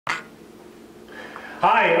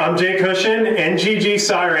Hi, I'm Jake Hushon, NGG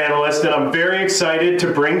Sire Analyst, and I'm very excited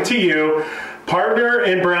to bring to you Partner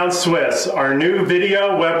in Brown Swiss, our new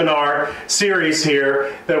video webinar series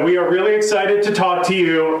here that we are really excited to talk to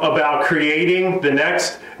you about creating the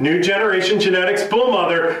next new generation genetics bull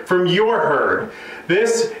mother from your herd.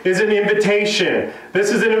 This is an invitation.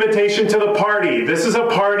 This is an invitation to the party. This is a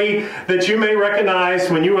party that you may recognize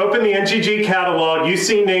when you open the NGG catalog. You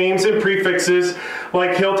see names and prefixes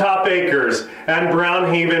like Hilltop Acres and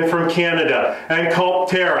Brownhaven from Canada and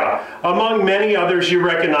Culpterra, among many others you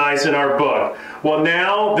recognize in our book. Well,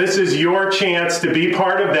 now this is your chance to be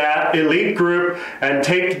part of that elite group and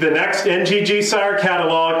take the next NGG Sire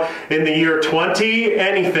catalog in the year 20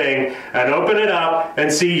 anything and open it up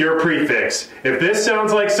and see your prefix. If this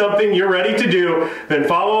sounds like something you're ready to do, then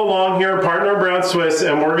follow along here in Partner in Brown Swiss,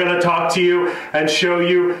 and we're going to talk to you and show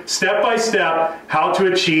you step by step how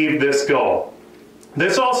to achieve this goal.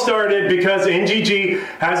 This all started because NGG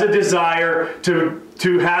has a desire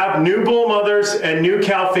to have new bull mothers and new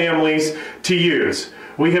cow families to use.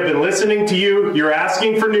 We have been listening to you. You're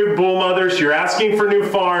asking for new bull mothers. You're asking for new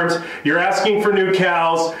farms. You're asking for new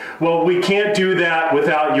cows. Well, we can't do that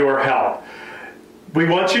without your help. We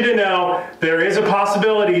want you to know there is a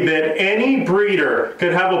possibility that any breeder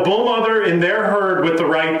could have a bull mother in their herd with the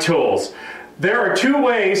right tools. There are two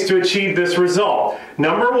ways to achieve this result.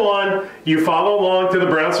 Number one, you follow along to the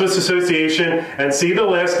Brown Swiss Association and see the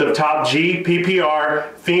list of top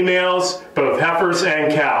GPPR females, both heifers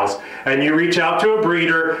and cows. And you reach out to a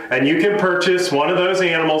breeder and you can purchase one of those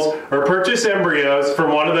animals or purchase embryos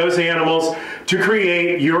from one of those animals to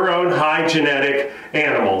create your own high genetic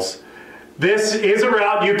animals. This is a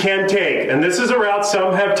route you can take, and this is a route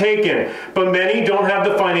some have taken, but many don't have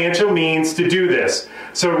the financial means to do this.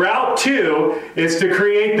 So route 2 is to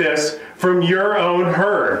create this from your own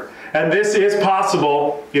herd. And this is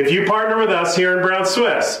possible if you partner with us here in Brown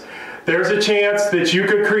Swiss. There's a chance that you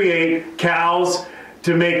could create cows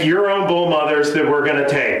to make your own bull mothers that we're going to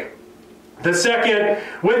take. The second,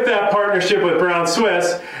 with that partnership with Brown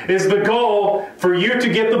Swiss, is the goal for you to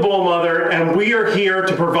get the bull mother, and we are here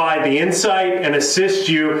to provide the insight and assist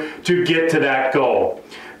you to get to that goal.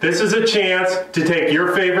 This is a chance to take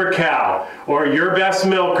your favorite cow, or your best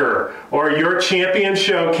milker, or your champion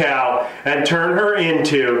show cow, and turn her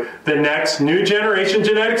into the next new generation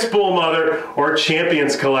genetics bull mother, or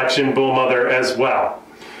Champions Collection bull mother as well.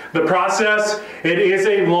 The process, it is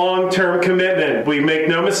a long-term commitment. We make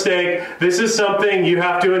no mistake, this is something you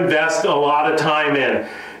have to invest a lot of time in.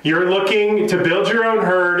 You're looking to build your own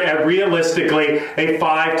herd at realistically a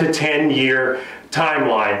 5 to 10 year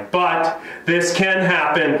timeline. But this can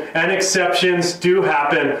happen, and exceptions do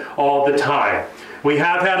happen all the time. We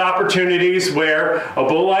have had opportunities where a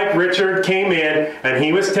bull like Richard came in and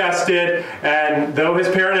he was tested, and though his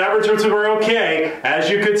parent averages were okay, as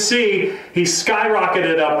you could see, he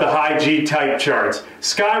skyrocketed up the high G type charts,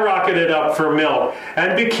 skyrocketed up for milk,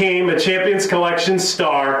 and became a Champions Collection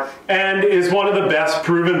star and is one of the best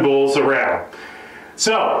proven bulls around.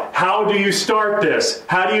 So, how do you start this?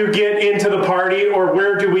 How do you get into the party, or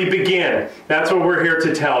where do we begin? That's what we're here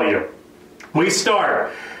to tell you. We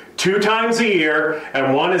start 2 times a year,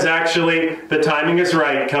 and one is actually, the timing is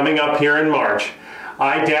right, coming up here in March.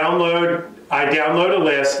 I download a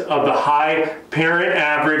list of the high parent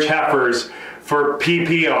average heifers for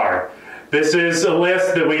PPR. This is a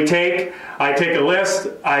list that we take. I take a list,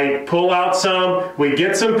 I pull out some, we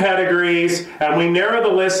get some pedigrees, and we narrow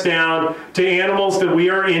the list down to animals that we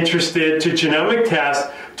are interested to genomic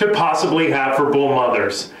test to possibly have for bull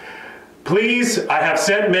mothers. Please, I have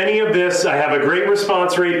sent many of this. I have a great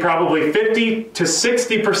response rate. Probably 50 to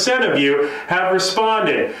 60% of you have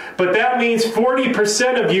responded. But that means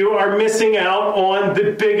 40% of you are missing out on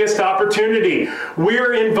the biggest opportunity.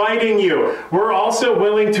 We're inviting you. We're also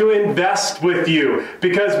willing to invest with you,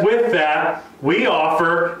 because with that, we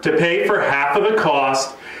offer to pay for half of the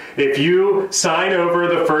cost if you sign over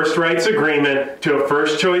the first rights agreement to a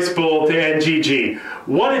first choice bull to NGG.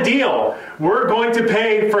 What a deal! We're going to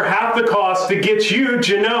pay for half the cost to get you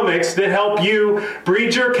genomics that help you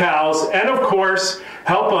breed your cows and, of course,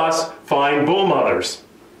 help us find bull mothers.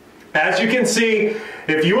 As you can see,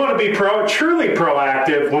 if you want to be truly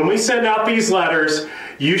proactive, when we send out these letters,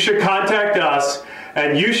 you should contact us,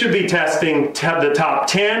 and you should be testing the top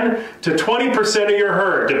 10 to 20% of your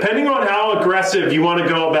herd, depending on how aggressive you want to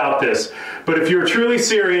go about this. But if you're truly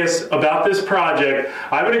serious about this project,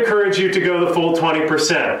 I would encourage you to go the full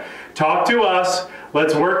 20%. Talk to us,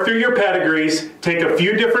 let's work through your pedigrees, take a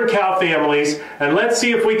few different cow families, and let's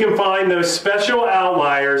see if we can find those special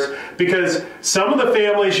outliers, because some of the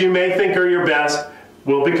families you may think are your best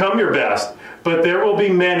will become your best. but there will be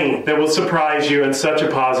many that will surprise you in such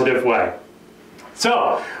a positive way.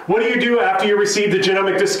 So, what do you do after you receive the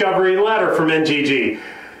genomic discovery letter from NGG?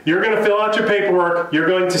 You're going to fill out your paperwork, you're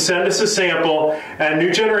going to send us a sample, and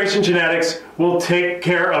New Generation Genetics will take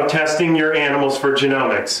care of testing your animals for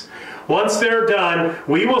genomics. Once they're done,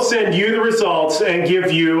 we will send you the results and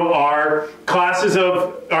give you our classes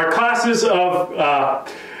of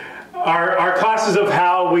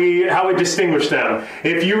how we distinguish them.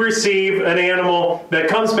 If you receive an animal that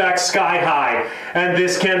comes back sky high, and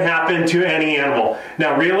this can happen to any animal.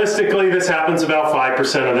 Now, realistically, this happens about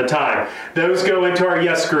 5% of the time. Those go into our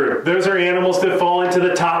yes group. Those are animals that fall into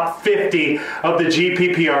the top 50 of the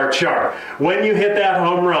GPPR chart. When you hit that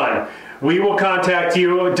home run, we will contact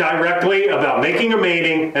you directly about making a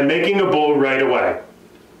mating and making a bull right away.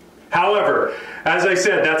 However, as I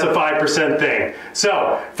said, that's a 5% thing.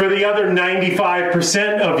 So, for the other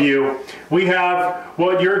 95% of you, we have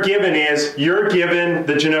what you're given is, you're given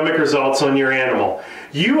the genomic results on your animal.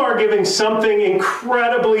 You are giving something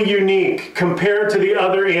incredibly unique compared to the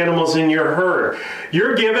other animals in your herd.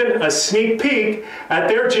 You're given a sneak peek at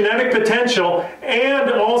their genetic potential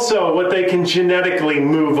and also what they can genetically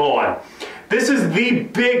move on. This is the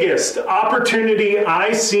biggest opportunity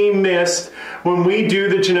I see missed when we do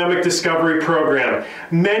the genomic discovery program.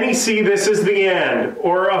 Many see this as the end,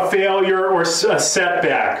 or a failure, or a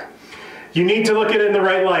setback. You need to look at it in the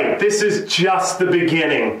right light. This is just the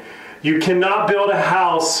beginning. You cannot build a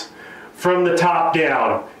house from the top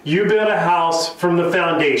down. You build a house from the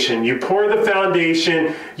foundation. You pour the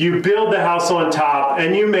foundation, you build the house on top,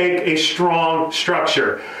 and you make a strong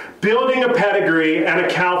structure. Building a pedigree and a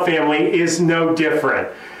cow family is no different.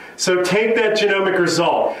 So take that genomic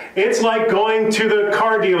result. It's like going to the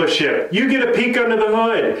car dealership. You get a peek under the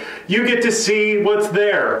hood. You get to see what's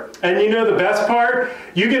there. And you know the best part?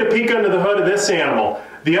 You get a peek under the hood of this animal.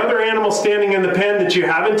 The other animal standing in the pen that you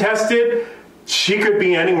haven't tested, she could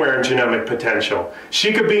be anywhere in genomic potential.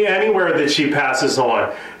 She could be anywhere that she passes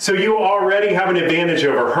on. So you already have an advantage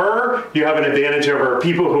over her. You have an advantage over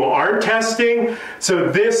people who aren't testing. So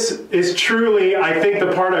this is truly, I think,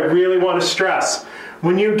 the part I really want to stress.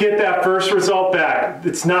 When you get that first result back,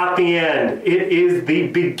 it's not the end. It is the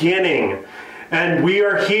beginning. And we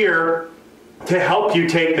are here to help you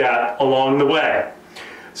take that along the way.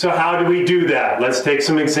 So how do we do that? Let's take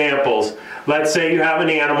some examples. Let's say you have an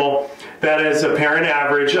animal that is a parent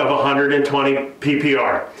average of 120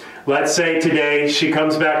 PPR. Let's say today she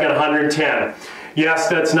comes back at 110. Yes,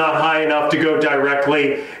 that's not high enough to go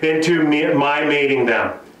directly into my mating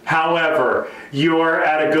them. However, you're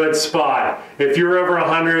at a good spot. If you're over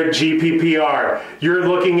 100 GPPR, you're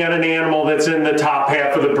looking at an animal that's in the top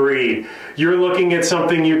half of the breed. You're looking at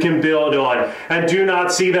something you can build on. And do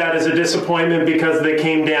not see that as a disappointment because they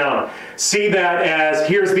came down. See that as,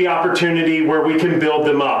 here's the opportunity where we can build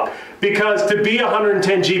them up. Because to be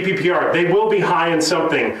 110 GPPR, they will be high in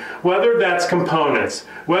something, whether that's components,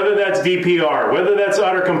 whether that's DPR, whether that's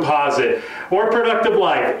udder composite, or productive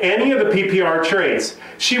life, any of the PPR traits.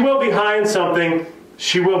 She will be high in something,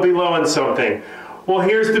 she will be low in something. Well,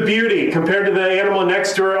 here's the beauty. Compared to the animal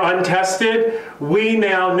next to her untested, we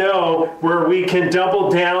now know where we can double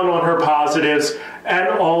down on her positives and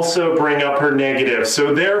also bring up her negatives.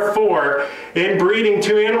 So therefore, in breeding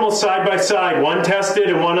two animals side by side, one tested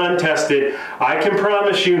and one untested, I can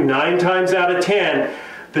promise you 9 times out of 10,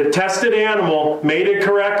 the tested animal, mated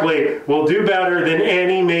correctly, will do better than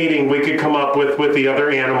any mating we could come up with the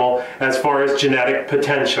other animal as far as genetic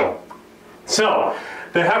potential. So,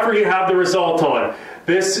 the heifer you have the result on.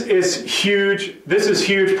 This is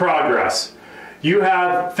huge progress. You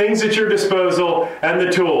have things at your disposal and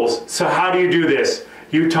the tools. So how do you do this?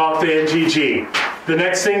 You talk to NGG. The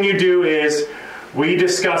next thing you do is we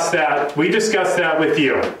discuss that with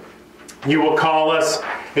you. You will call us.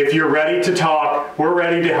 If you're ready to talk, we're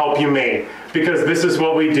ready to help you mate, because this is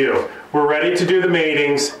what we do. We're ready to do the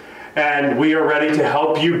matings, and we are ready to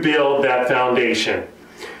help you build that foundation.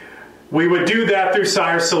 We would do that through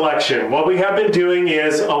sire selection. What we have been doing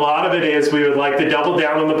is, a lot of it is, we would like to double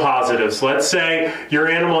down on the positives. Let's say your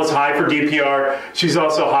animal is high for DPR, she's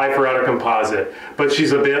also high for udder composite, but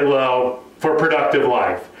she's a bit low for productive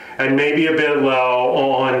life, and maybe a bit low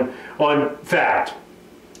on fat.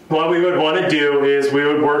 What we would want to do is we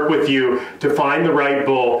would work with you to find the right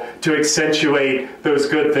bull to accentuate those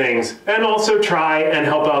good things and also try and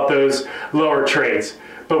help out those lower traits.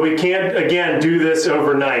 But we can't, again, do this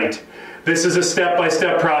overnight. This is a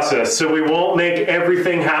step-by-step process, so we won't make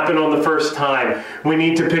everything happen on the first time. We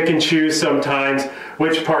need to pick and choose sometimes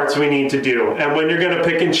which parts we need to do. And when you're going to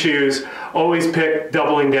pick and choose, always pick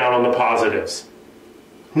doubling down on the positives.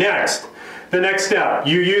 Next, The next step,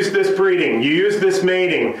 you use this breeding, you use this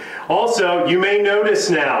mating. Also, you may notice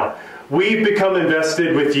now, we've become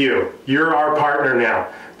invested with you. You're our partner now.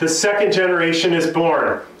 The second generation is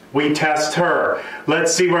born. We test her.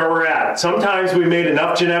 Let's see where we're at. Sometimes we made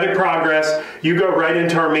enough genetic progress, you go right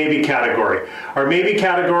into our maybe category. Our maybe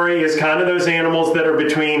category is kind of those animals that are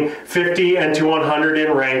between 50 and to 100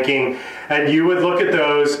 in ranking, and you would look at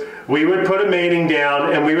those, we would put a mating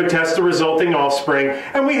down, and we would test the resulting offspring,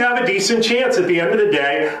 and we have a decent chance at the end of the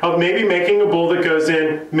day of maybe making a bull that goes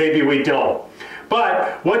in, maybe we don't.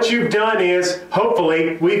 But what you've done is,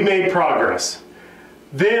 hopefully, we've made progress.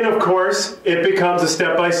 Then, of course, it becomes a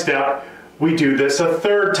step-by-step. We do this a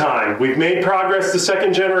third time. We've made progress the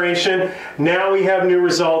second generation. Now we have new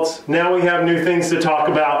results. Now we have new things to talk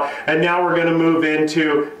about. And now we're going to move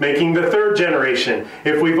into making the third generation.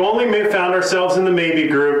 If we've only found ourselves in the maybe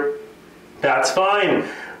group, that's fine.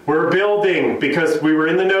 We're building because we were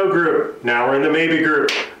in the no group. Now we're in the maybe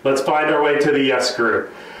group. Let's find our way to the yes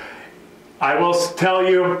group. I will tell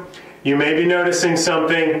you, you may be noticing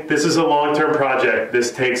something. This is a long-term project.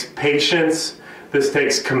 This takes patience, this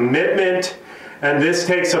takes commitment, and this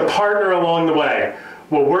takes a partner along the way.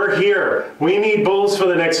 Well, we're here. We need bulls for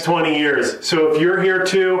the next 20 years. So if you're here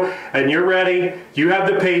too, and you're ready, you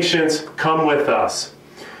have the patience, come with us.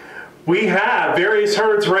 We have various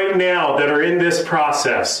herds right now that are in this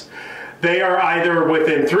process. They are either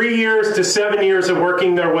within 3 years to 7 years of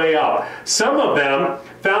working their way up. Some of them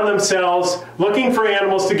found themselves looking for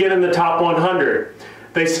animals to get in the top 100.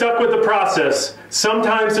 They stuck with the process.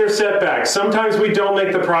 Sometimes there's setbacks. Sometimes we don't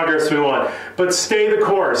make the progress we want. But stay the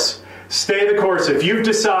course. Stay the course. If you've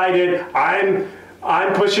decided,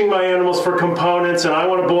 I'm pushing my animals for components and I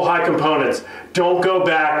want to bull high components, don't go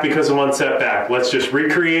back because of one setback. Let's just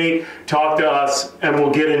recreate, talk to us, and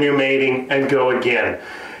we'll get a new mating and go again.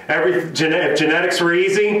 If genetics were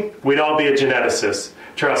easy, we'd all be a geneticist.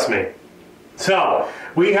 Trust me. So,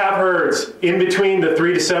 we have herds in between the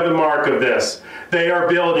 3 to 7 mark of this. They are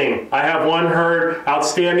building. I have one herd,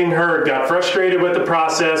 outstanding herd, got frustrated with the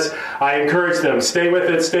process. I encourage them, stay with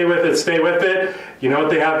it, stay with it, stay with it. You know what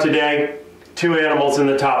they have today? 2 animals in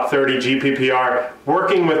the top 30 GPPR,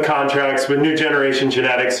 working with contracts with new generation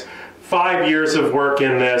genetics, 5 years of work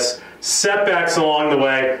in this, setbacks along the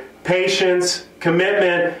way, patience,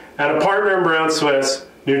 commitment, and a partner in Brown Swiss,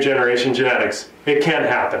 new generation genetics. It can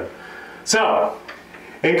happen. So,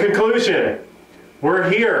 in conclusion, we're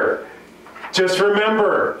here. Just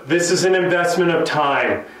remember, this is an investment of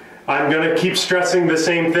time. I'm going to keep stressing the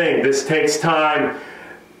same thing. This takes time.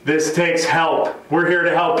 This takes help. We're here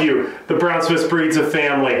to help you. The Brown Swiss breeds a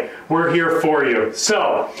family. We're here for you.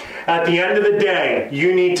 So, at the end of the day,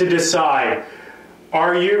 you need to decide,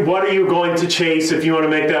 what are you going to chase if you want to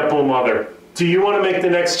make that bull mother? Do you want to make the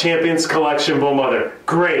next Champions Collection bull mother?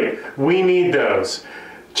 Great. We need those.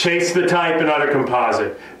 Chase the type and udder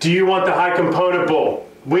composite. Do you want the high component bull?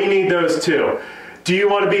 We need those too. Do you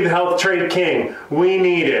want to be the health trait king? We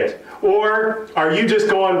need it. Or are you just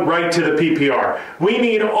going right to the PPR? We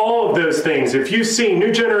need all of those things. If you see,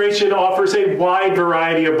 New Generation offers a wide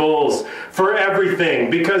variety of bulls for everything,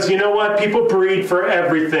 because you know what? People breed for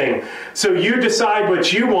everything. So you decide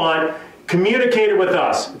what you want, communicate it with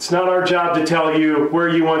us. It's not our job to tell you where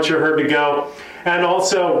you want your herd to go, and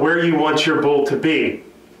also where you want your bull to be.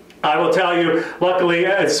 I will tell you, luckily,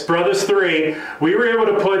 as Brothers 3, we were able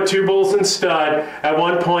to put 2 bulls in stud at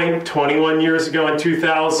one point 21 years ago in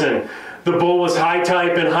 2000. The bull was high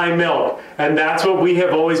type and high milk, and that's what we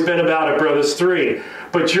have always been about at Brothers 3.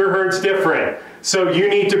 But your herd's different, so you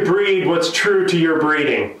need to breed what's true to your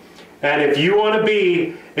breeding. And if you want to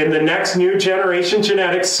be in the next new generation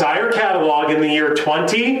genetics sire catalog in the year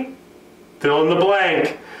 20, fill in the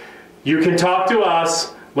blank, you can talk to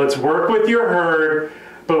us. Let's work with your herd.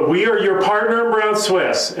 But we are your partner in Brown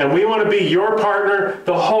Swiss, and we want to be your partner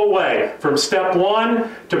the whole way, from step 1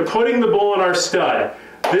 to putting the bull in our stud.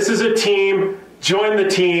 This is a team. Join the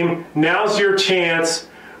team. Now's your chance.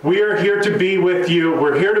 We are here to be with you.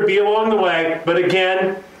 We're here to be along the way. But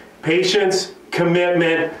again, patience,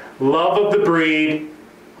 commitment, love of the breed,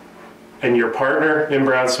 and your partner in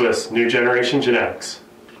Brown Swiss, New Generation Genetics.